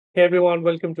Hey everyone,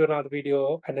 welcome to another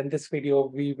video. And in this video,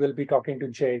 we will be talking to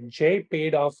Jay. Jay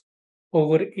paid off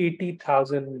over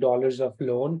 $80,000 of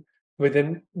loan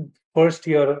within first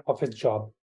year of his job,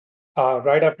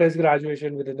 right after his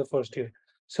graduation within the first year.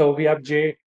 So we have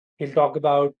Jay. He'll talk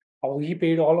about how he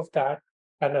paid all of that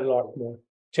and a lot more.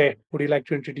 Jay, would you like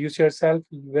to introduce yourself?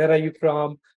 Where are you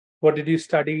from? What did you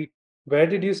study? Where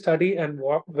did you study? And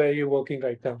where are you working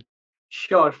right now?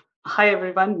 Sure. Hi,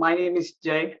 everyone. My name is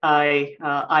Jay. I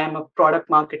am a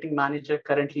product marketing manager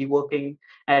currently working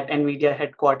at NVIDIA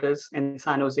headquarters in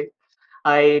San Jose.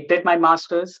 I did my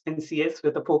master's in CS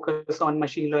with a focus on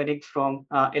machine learning from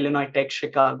Illinois Tech,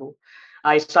 Chicago.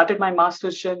 I started my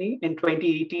master's journey in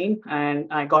 2018 and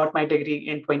I got my degree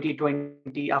in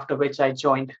 2020, after which I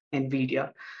joined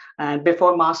NVIDIA. And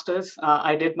before master's,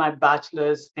 I did my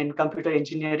bachelor's in computer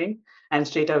engineering and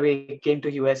straight away came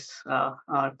to US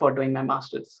for doing my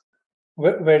master's.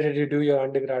 Where did you do your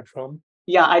undergrad from?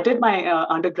 Yeah, I did my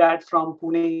undergrad from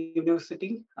Pune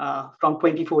University from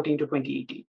 2014 to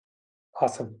 2018.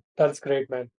 Awesome. That's great,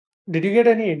 man. Did you get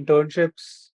any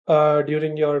internships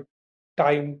during your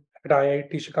time at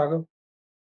IIT Chicago?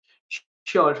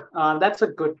 Sure, that's a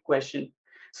good question.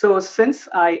 So since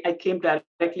I came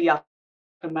directly after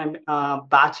my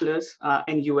bachelor's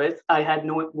in US, I had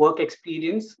no work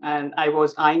experience and I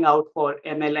was eyeing out for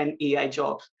ML and AI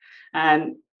jobs.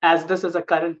 And as this is a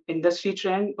current industry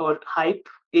trend or hype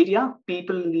area,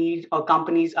 people need or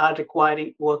companies are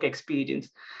requiring work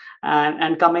experience.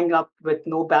 And coming up with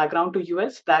no background to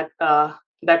US, that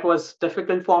was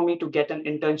difficult for me to get an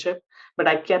internship, but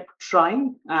I kept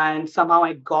trying and somehow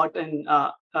I got an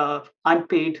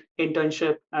unpaid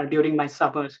internship during my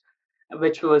summers,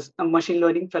 which was a machine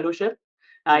learning fellowship.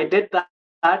 I did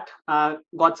that,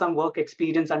 got some work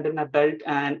experience under my belt,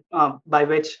 and by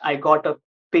which I got a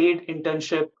paid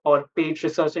internship or paid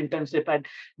research internship at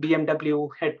BMW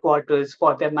headquarters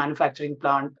for their manufacturing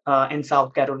plant in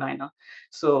South Carolina.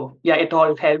 So yeah, it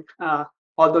all helped.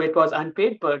 Although it was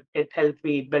unpaid, but it helped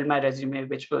me build my resume,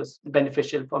 which was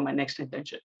beneficial for my next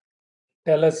internship.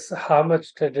 Tell us how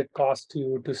much did it cost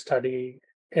you to study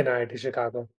in IIT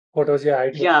Chicago? What was your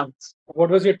IIT? Yeah. What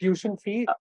was your tuition fee?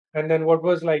 And then what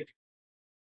was like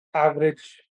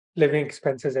average living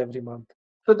expenses every month?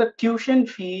 So the tuition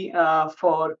fee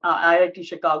for IIT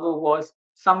Chicago was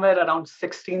somewhere around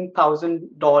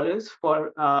 $16,000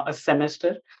 for a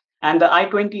semester, and the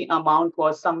I-20 amount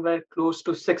was somewhere close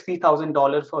to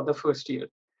 $60,000 for the first year.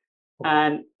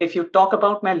 And if you talk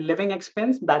about my living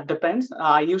expense, that depends.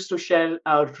 I used to share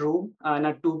a room in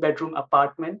a two-bedroom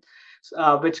apartment,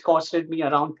 which costed me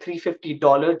around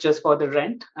 $350 just for the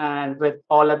rent. And with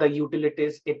all other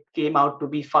utilities, it came out to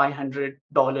be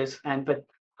 $500. And with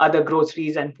other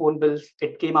groceries and phone bills,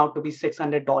 it came out to be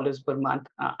 $600 per month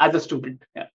as a student.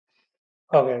 Yeah.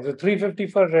 Okay, so 350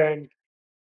 for rent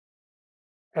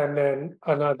and then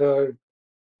another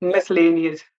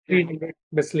Miscellaneous. 300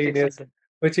 miscellaneous, 600.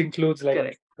 which includes like,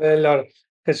 Correct. well, or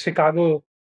because Chicago,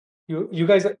 you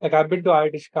guys, like I've been to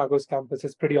IIT Chicago's campus.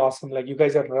 It's pretty awesome. Like you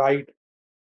guys are right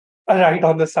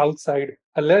on the south side.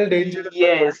 A little dangerous, but right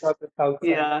Yes. on the south side.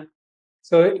 Yeah.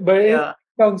 So, but it Yeah.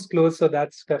 sounds close, so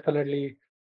that's definitely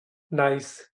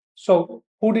nice. So,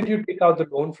 who did you take out the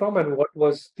loan from, and what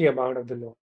was the amount of the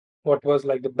loan? What was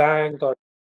like the bank or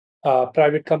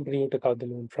private company you took out the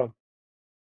loan from?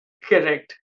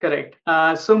 Correct, correct.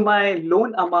 So my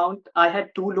loan amount, I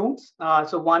had two loans.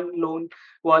 So one loan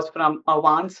was from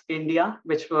Avance India,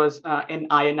 which was in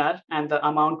INR, and the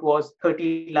amount was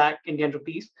 30 lakh Indian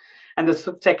rupees. And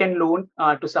the second loan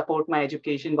to support my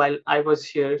education while I was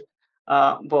here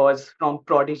was from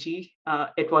Prodigy.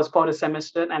 It was for a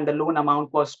semester, and the loan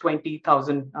amount was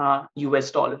 20,000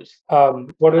 US dollars.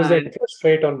 What was the And interest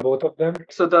rate on both of them?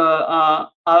 so the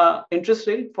interest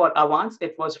rate for Avance,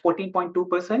 it was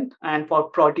 14.2%, and for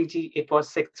Prodigy, it was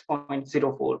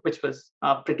 6.04, which was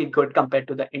pretty good compared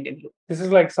to the Indian loan. This is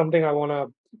like something I want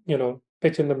to,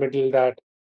 pitch in the middle that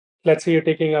let's say you're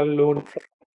taking a loan from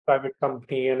a private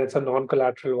company and it's a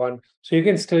non-collateral one. So you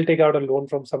can still take out a loan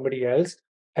from somebody else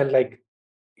and like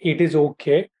it is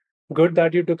okay. Good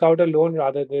that you took out a loan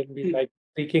rather than be like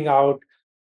freaking out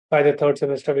by the third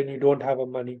semester when you don't have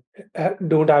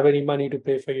any money to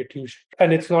pay for your tuition.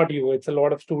 And it's not you, it's a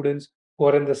lot of students who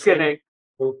are in the same Correct.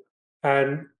 group.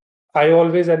 And I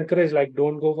always encourage like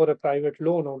don't go for a private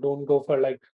loan or don't go for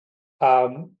like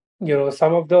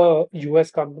some of the US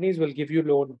companies will give you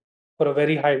loan for a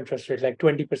very high interest rate, like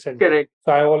 20%. Correct.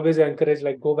 So I always encourage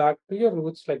like go back to your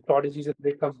roots, like Prodigy is a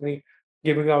great company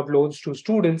giving out loans to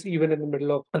students even in the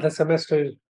middle of the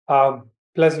semester.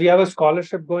 Plus we have a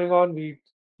scholarship going on. We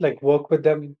like work with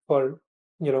them for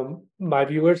my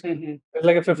viewers. Mm-hmm. There's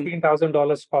like a Mm-hmm.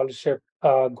 $15,000 scholarship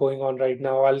going on right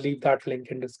now. I'll leave that link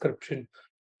in description.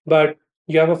 But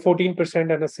you have a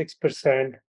 14% and a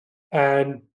 6%,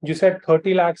 and you said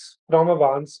 30 lakhs from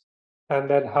Avance, and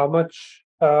then how much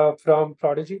from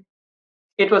Prodigy?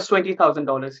 It was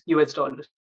 $20,000 US dollars.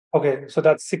 Okay, so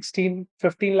that's 16,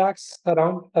 15 lakhs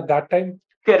around at that time.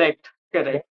 Correct. Yeah.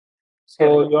 Correct. So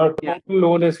Correct. your Yeah. total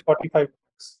loan is 45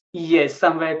 lakhs. Yes,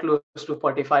 somewhere close to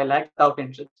 45 lakh without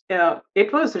interest.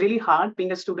 It was really hard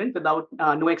being a student without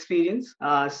no experience.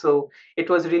 So it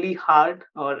was really hard,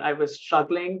 or I was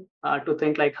struggling to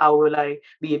think like, how will I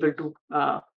be able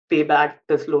to pay back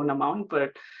this loan amount?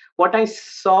 But what I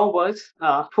saw was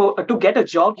for to get a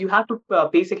job, you have to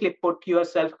basically put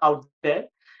yourself out there.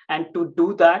 And to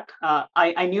do that,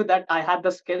 I knew that I had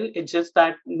the skill. It's just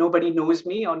that nobody knows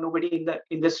me, or nobody in the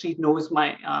industry knows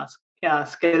my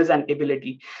skills and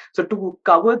ability. So to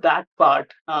cover that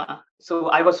part, so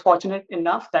I was fortunate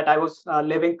enough that I was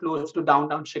living close to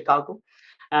downtown Chicago,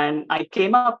 and I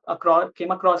came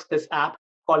across this app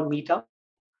called Meetup,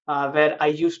 where I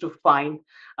used to find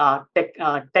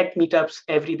tech meetups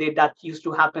every day that used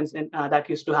to happen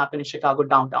in Chicago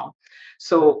downtown.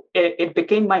 So it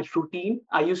became my routine.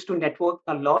 I used to network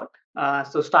a lot.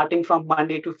 So starting from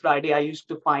Monday to Friday, I used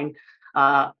to find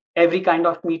every kind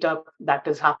of meetup that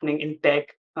is happening in tech,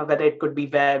 whether it could be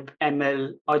web,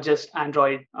 ML, or just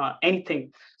Android,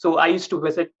 anything. So I used to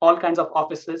visit all kinds of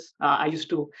offices. I used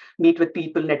to meet with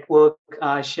people, network,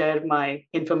 share my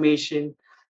information.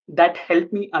 That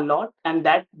helped me a lot, and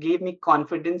that gave me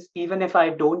confidence. Even if I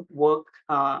don't work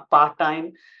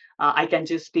part-time, I can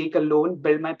just take a loan,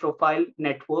 build my profile,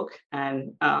 network,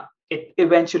 and it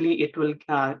eventually it will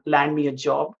land me a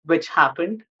job, which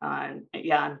happened. And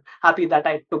yeah, I'm happy that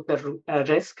I took the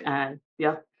risk. And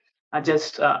yeah, I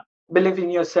just believe in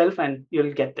yourself and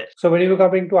you'll get there. So when you were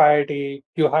coming to IIT,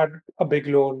 you had a big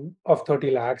loan of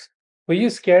 30 lakhs. Were you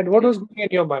scared? What Yeah. was going in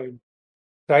your mind?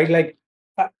 Right? Like,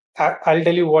 I, I'll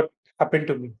tell you what happened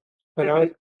to me. When I was,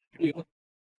 Mhm.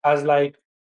 I was like,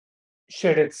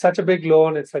 shit, it's such a big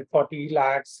loan. It's like 40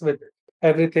 lakhs with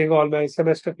everything, all my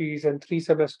semester fees and 3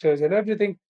 semesters and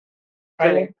everything. I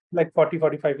Correct. like 40,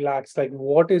 45 lakhs. Like,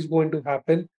 what is going to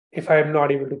happen if I am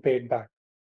not able to pay it back?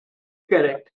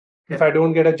 Correct. If I Correct.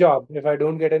 don't get a job, if I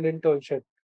don't get an internship?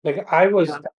 Like, I was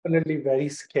Yeah. definitely very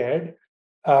scared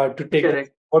to take this.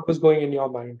 Correct. What was going in your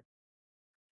mind?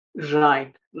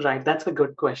 Right. Right. That's a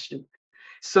good question.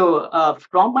 So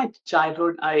from my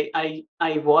childhood, I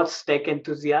was tech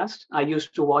enthusiast. I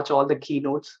used to watch all the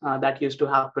keynotes that used to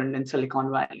happen in Silicon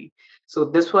Valley. So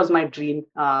this was my dream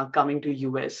coming to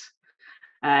US.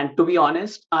 And to be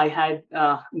honest, I had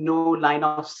no line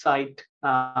of sight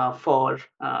for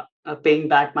paying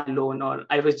back my loan, or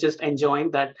I was just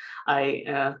enjoying that.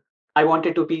 I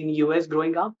wanted to be in US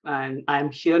growing up, and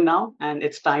I'm here now, and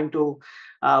it's time to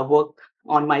work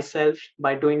on myself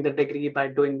by doing the degree, by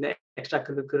doing the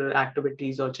extracurricular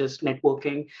activities, or just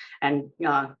networking, and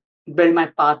build my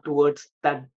path towards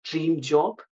that dream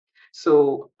job.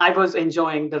 So I was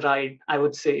enjoying the ride, I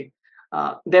would say.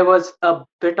 There was a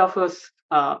bit of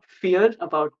a fear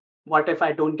about what if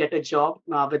I don't get a job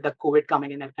with the COVID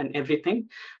coming in and everything.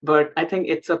 But I think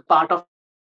it's a part of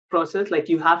process. Like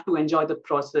you have to enjoy the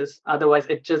process, otherwise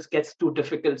it just gets too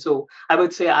difficult. So I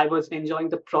would say I was enjoying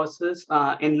the process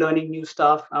in learning new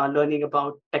stuff, learning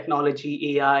about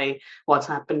technology, AI, what's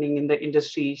happening in the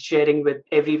industry, sharing with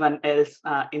everyone else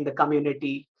in the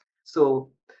community.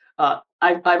 So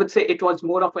I would say it was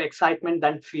more of an excitement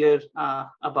than fear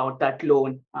about that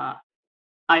loan.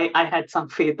 I had some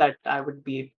faith that I would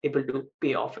be able to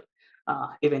pay off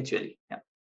eventually. Yeah.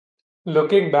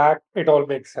 Looking back, it all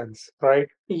makes sense, right?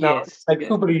 Now it's Yes. like Yes.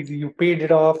 super easy. You paid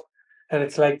it off, and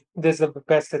it's like this is the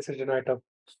best decision I took.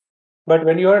 But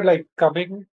when you're like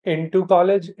coming into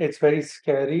college, it's very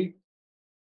scary.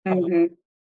 Uh, Mm-hmm.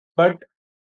 But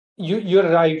you're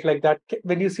right. Like that,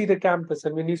 when you see the campus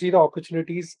and when you see the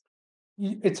opportunities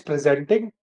it's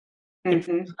presenting, it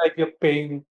Mm-hmm. feels like you're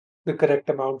paying the correct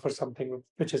amount for something,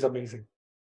 which is amazing.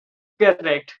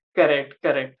 Correct. Correct.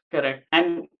 Correct. Correct.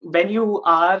 And when you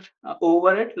are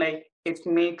over it, like it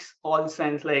makes all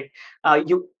sense. Like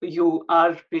you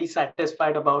are really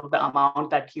satisfied about the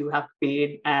amount that you have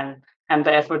paid, and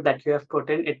the effort that you have put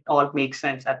in. It all makes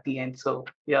sense at the end. So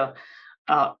yeah.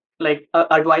 Like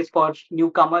advice for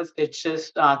newcomers, it's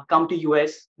just come to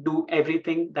US, do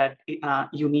everything that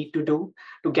you need to do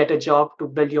to get a job, to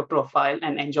build your profile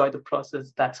and enjoy the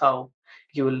process. That's how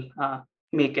you will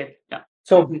make it. Yeah.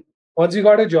 So Mhm. once you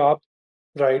got a job,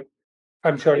 right?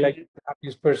 I'm sure like Mhm. the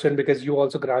happiest person because you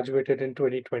also graduated in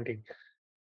 2020.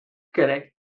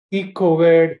 Correct. Peak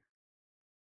COVID,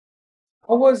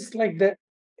 How was like the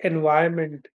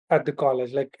environment at the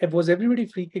college? Like, was everybody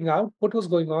freaking out? What was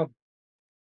going on?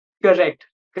 Correct,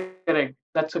 correct.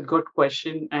 That's a good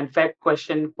question and fair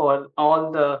question for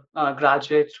all the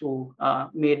graduates who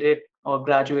made it or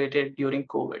graduated during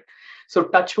COVID. So,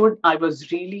 touchwood, I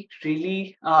was really,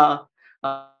 really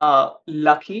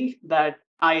lucky that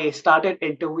I started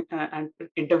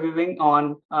interviewing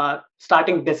on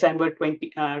starting December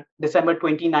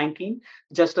 2019,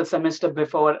 just a semester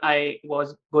before I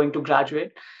was going to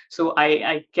graduate. So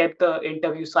I kept the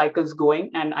interview cycles going,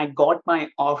 and I got my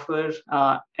offer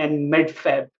in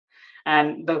mid-Feb,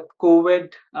 and the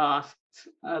COVID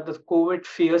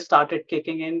fear started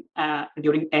kicking in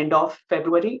during end of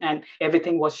February, and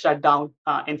everything was shut down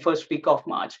in first week of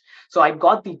March. So I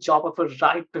got the job offer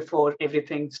right before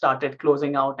everything started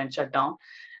closing out and shut down.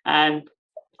 And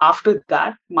after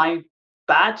that, my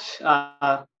batch,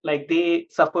 like they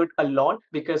suffered a lot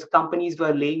because companies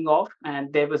were laying off,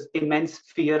 and there was immense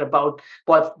fear about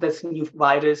what this new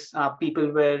virus. People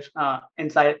were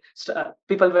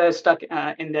stuck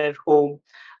in their home.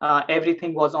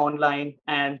 Everything was online,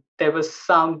 and there was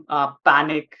some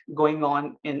panic going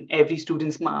on in every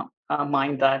student's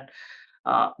mind that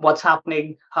what's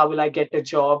happening, how will I get a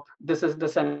job, this is the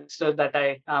semester that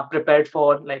I prepared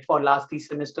for, like for last 3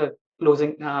 semester,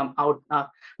 closing out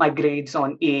my grades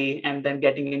on A and then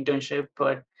getting internship,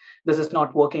 but this is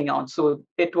not working out. So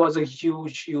it was a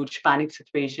huge panic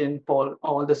situation for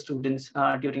all the students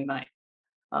uh, during my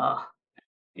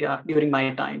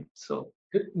time. So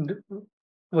D- d-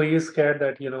 Were you scared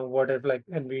that, what if like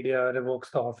Nvidia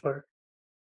revokes the offer?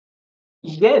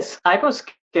 yes, I was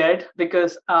scared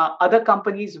because other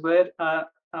companies were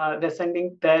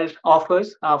rescinding their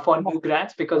offers for Yeah, new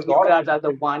grads, a because new lot of grads people are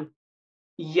the did. one.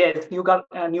 Yes, new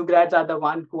grads are the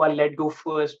one who are let go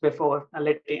first before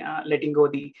letting go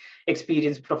the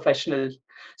experienced professionals.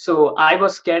 So I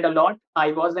was scared a lot.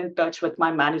 I was in touch with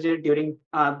my manager during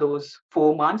those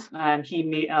 4 months, and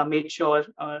made sure,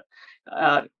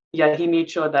 yeah, he made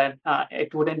sure that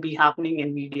it wouldn't be happening.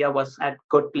 And media was at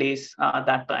good place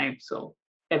that time, so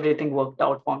everything worked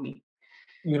out for me.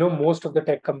 Most of the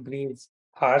tech companies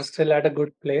are still at a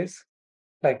good place.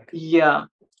 Like Yeah,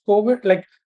 COVID, like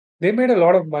they made a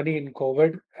lot of money in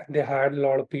COVID and they hired a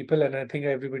lot of people. And I think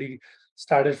everybody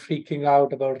started freaking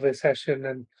out about recession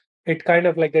and it kind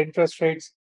of like the interest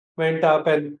rates went up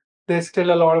and there's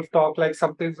still a lot of talk like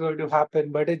something's going to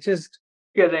happen. But it just,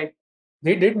 correct,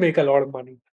 they did make a lot of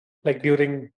money like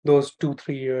during those 2,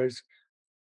 3 years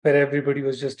where everybody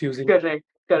was just using. correct.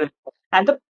 And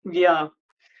the yeah,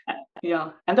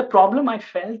 Yeah, and the problem I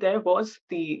felt there was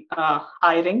the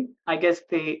hiring. I guess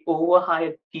they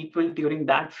overhired people during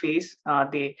that phase.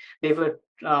 They were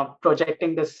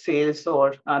projecting the sales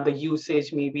or the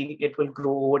usage. Maybe it will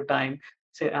grow over time,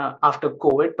 say, after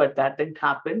COVID, but that didn't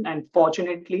happen. And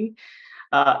fortunately,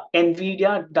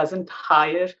 Nvidia doesn't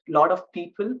hire a lot of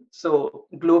people. So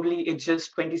globally, it's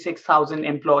just 26,000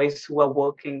 employees who are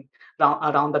working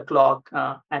around the clock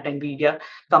at Nvidia, Which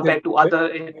is compared to very,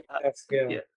 very uh, less,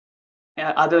 yeah.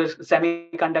 yeah, other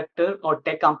semiconductor or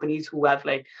tech companies who have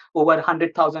like over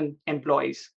 100,000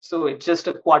 employees. So it's just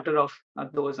a quarter of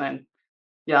those. And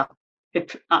yeah,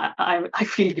 I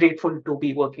feel grateful to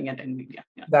be working at Nvidia.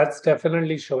 Yeah, That's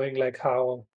definitely showing like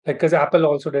how, like, because Apple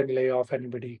also didn't lay off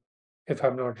anybody, if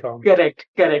I'm not wrong. correct.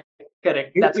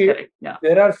 That's It, correct. Yeah.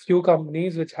 there are few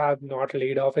companies which have not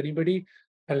laid off anybody,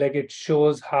 and like it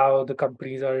shows how the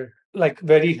companies are like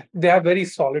they have very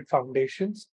solid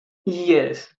foundations.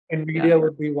 Yes. Yeah. Nvidia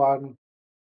would be one.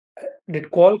 Did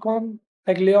Qualcomm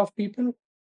like lay off people?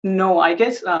 No, I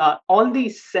guess all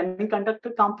these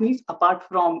semiconductor companies, apart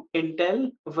from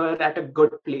Intel, were at a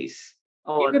good place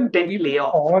or didn't Even lay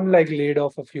off. on like laid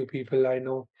off a few people. I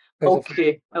know there's a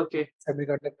few Okay.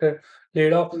 semiconductor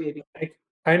laid off. Maybe. Like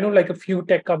I know like a few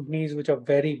tech companies which are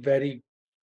very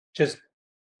just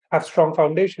have strong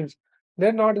foundations,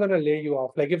 they're not going to lay you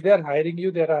off. Like if they're hiring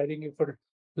you, they're hiring you for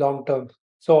long term.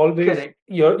 So always Correct.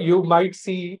 you might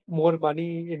see more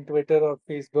money in Twitter or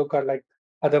Facebook or like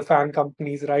other fan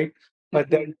companies, right? But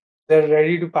then Mhm. they're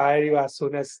ready to fire you as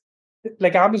soon as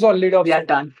like Amazon laid off. They are So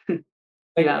done.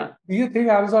 like, Yeah. do you think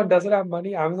Amazon doesn't have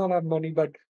money? Amazon have money,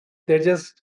 but they're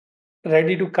just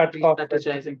ready to cut costs when they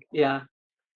Re-strategizing. Yeah.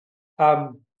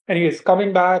 Anyways,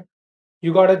 coming back,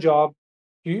 you got a job.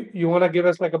 You want to give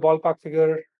us like a ballpark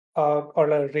figure or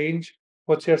a range?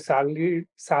 What's your salary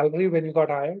when you got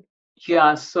hired?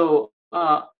 Yeah. So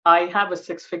I have a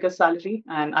six-figure salary,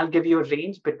 and I'll give you a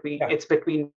range between Yeah. it's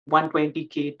between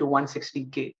 120K to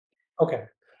 160K. Okay.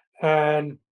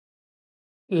 And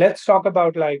let's talk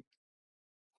about like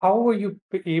how were you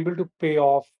able to pay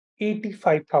off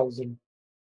 85,000?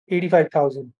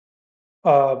 85,000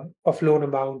 of loan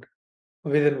amount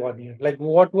within 1 year. Like,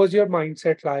 what was your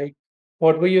mindset like?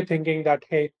 What were you thinking that,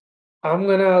 hey, I'm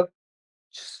gonna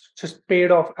just pay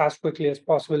it off as quickly as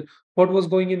possible? What was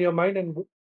going in your mind? And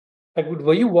like,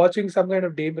 were you watching some kind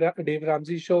of Dave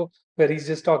Ramsey show where he's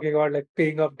just talking about like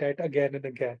paying off debt again and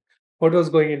again? What was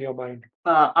going in your mind?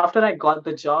 After I got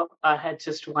the job, I had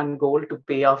just one goal to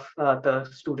pay off the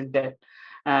student debt,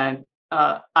 and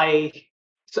I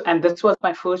and this was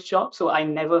my first job, so I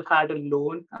never had a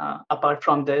loan apart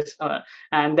from this.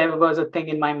 And there was a thing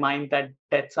in my mind that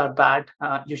debts are bad.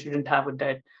 You shouldn't have a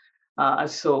debt.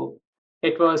 So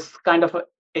it was kind of a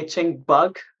itching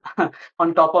bug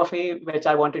on top of me, which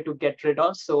I wanted to get rid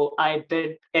of. So I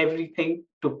did everything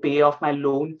to pay off my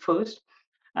loan first,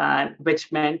 and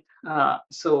which meant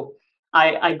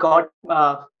I got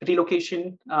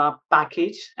relocation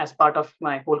package as part of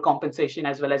my whole compensation,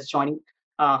 as well as joining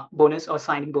bonus or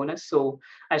signing bonus. So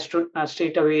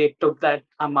straight away took that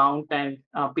amount and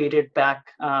paid it back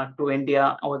to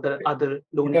India or the other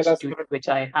loan Tell us institute about which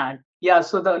that. I had. Yeah,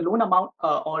 so the loan amount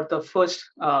or the first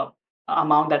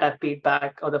amount that I paid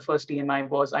back, or the first EMI,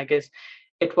 was, I guess,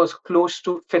 it was close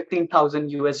to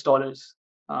 15,000 US dollars.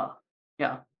 Uh,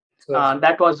 yeah. So that's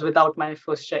That was without my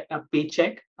first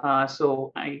paycheck.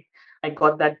 So I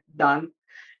got that done,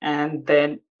 and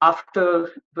then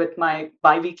after, with my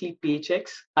biweekly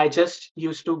paychecks, I just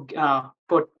used to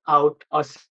put out or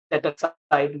set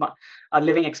aside my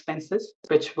living expenses,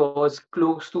 which was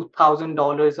close to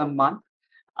 $1,000 a month.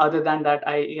 Other than that,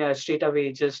 I straight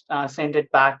away just sent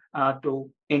it back to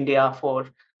India for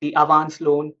the avance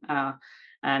loan.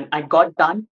 And I got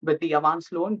done with the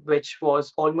avance loan, which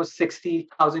was almost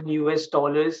 60,000 US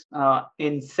dollars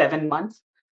in 7 months.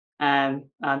 And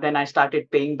then I started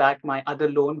paying back my other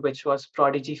loan, which was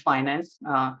Prodigy Finance,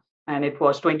 and it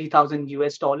was 20,000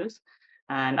 US dollars.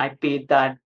 And I paid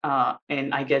that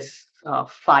in, I guess,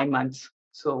 5 months.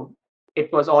 So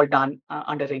it was all done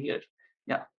under a year.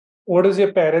 Yeah. what was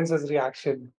your parents'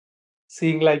 reaction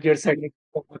seeing like you're sending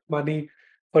so much money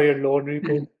for your loan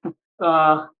repayment?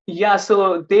 Yeah,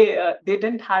 so they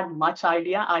didn't had much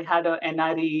idea. I had a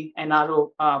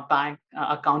NRO bank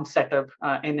account set up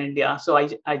in India, so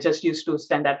I just used to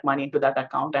send that money into that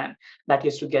account, and that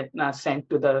used to get sent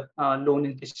to the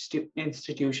loan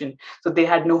institution. So they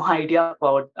had no idea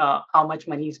about how much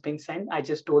money is being sent. I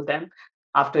just told them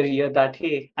after a year that,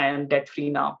 hey, I am debt free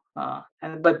now,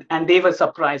 and they were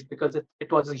surprised because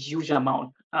it was a huge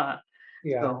amount.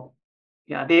 Yeah, So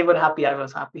yeah, they were happy. I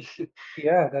was happy.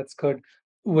 yeah, that's good.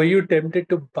 Were you tempted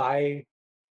to buy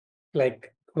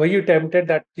like? Were you tempted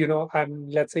that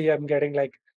let's say I'm getting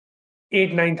like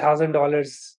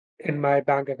 $9,000 in my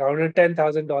bank account and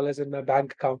 $10,000 in my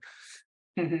bank account?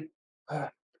 Uh,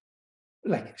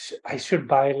 like I should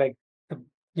buy like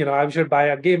I should buy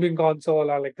a gaming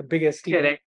console or like the biggest TV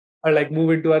Correct. or like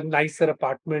move into a nicer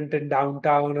apartment in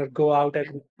downtown or go out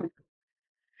and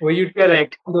were you like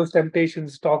Correct. those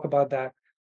temptations talk about that?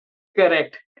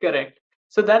 Correct.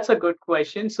 So that's a good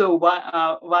question. So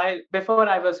why before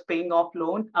I was paying off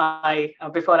loan, I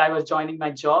before I was joining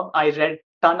my job, I read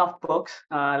ton of books.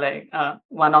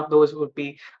 One of those would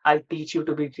be "I'll Teach You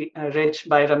to Be Rich"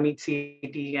 by Ramit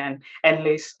Sethi, and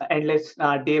endless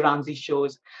Dave Ramsey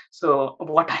shows. So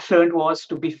what I learned was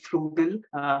to be frugal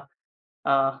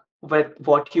with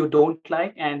what you don't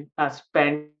like, and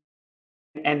spend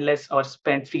endless or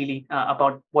spend freely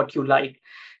about what you like.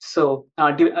 So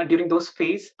during those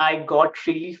phase, I got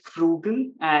really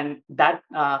frugal, and that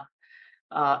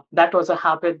was a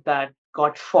habit that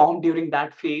got formed during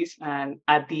that phase. And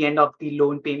at the end of the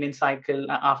loan payment cycle,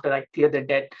 after I cleared the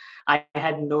debt, I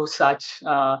had no such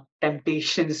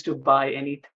temptations to buy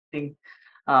anything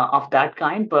of that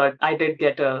kind. But I did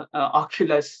get a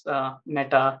Oculus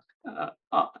Meta,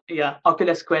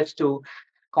 Oculus Quest 2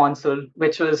 console,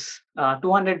 which was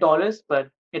 $200, but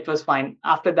it was fine.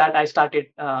 After that, I started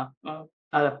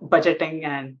budgeting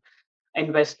and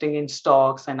investing in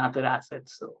stocks and other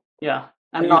assets. So yeah,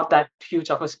 I'm You- not that huge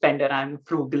of a spender. I'm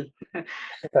frugal.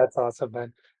 That's awesome,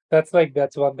 man. That's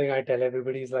one thing I tell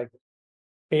everybody is like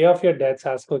pay off your debts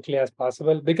as quickly as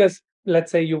possible because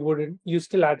let's say you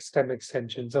still had STEM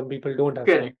extension. Some people don't have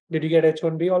STEM. Correct. Did you get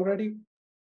H1B already?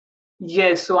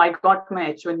 Yes, so I got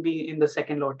my H1B in the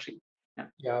second lottery. Yeah.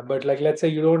 Yeah, but like let's say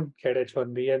you don't get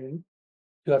H1B and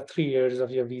you have 3 years of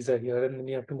your visa here and then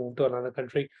you have to move to another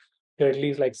country, you're at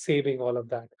least like saving all of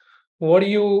that. What do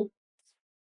you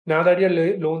now that your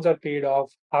loans are paid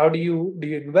off, how do you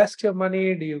invest your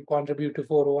money? Do you contribute to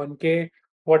 401k?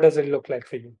 What does it look like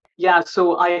for you? Yeah,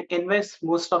 so I invest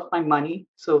most of my money.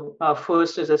 So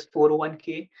first is this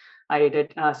 401k. I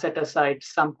did set aside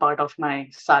some part of my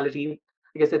salary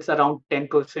I guess it's around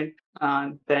 10%.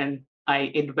 Then I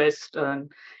invest in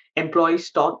employee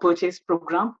stock purchase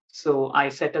program. So I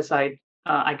set aside,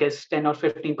 I guess, 10 or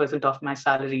 15% of my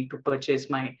salary to purchase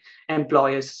my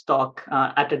employer's stock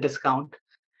at a discount.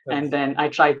 And Nice. then I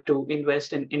try to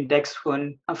invest in index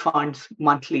funds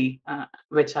monthly, uh,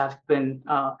 uh, which have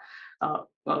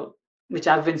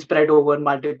been spread over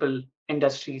multiple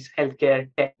industries, healthcare,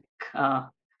 tech, uh,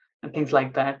 and things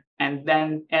like that. And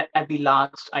then at the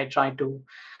last, I try to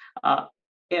uh,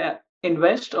 yeah,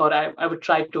 invest, or I would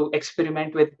try to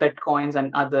experiment with Bitcoins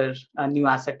and other new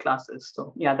asset classes.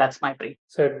 So yeah, that's my break.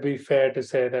 So it'd be fair to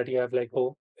say that you have like,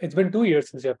 oh, it's been 2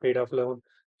 years since you have paid off loan.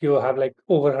 You have like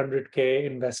over 100K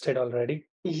invested already.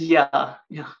 Yeah,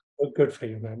 yeah, Oh, good for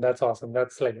you, man. That's awesome.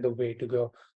 That's like the way to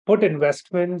go. Put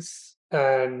investments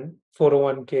and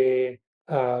 401k,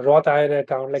 Roth IRA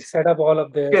account, like set up all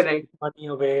of this, put correct, money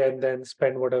away, and then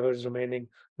spend whatever is remaining.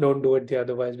 Don't do it the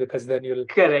otherwise because then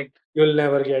correct, you'll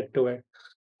never get to it.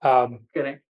 Um,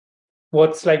 correct.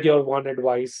 what's like your one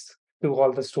advice to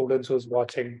all the students who's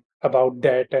watching about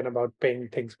debt and about paying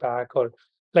things back or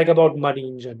like about money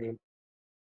in general?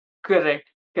 Correct,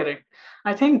 correct.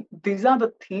 I think these are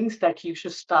the things that you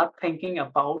should start thinking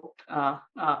about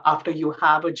after you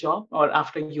have a job or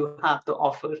after you have the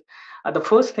offer. The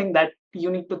first thing that you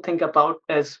need to think about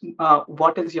is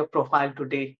what is your profile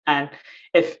today, and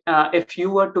if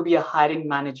you were to be a hiring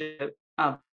manager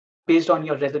based on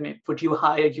your resume, would you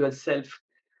hire yourself?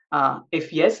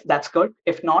 If yes, that's good.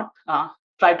 If not,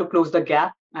 try to close the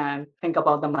gap and think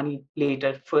about the money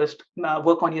later. First,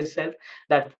 work on yourself.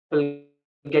 That will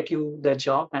get you the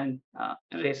job, and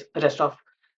rest of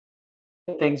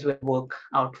things will work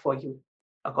out for you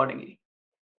accordingly.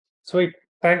 Sweet.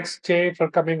 Thanks, Jay, for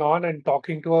coming on and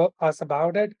talking to us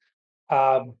about it.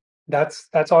 Um, that's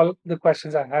all the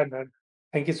questions I had, man.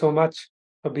 Thank you so much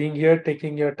for being here,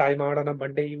 taking your time out on a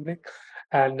Monday evening.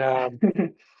 And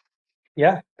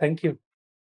yeah, thank you.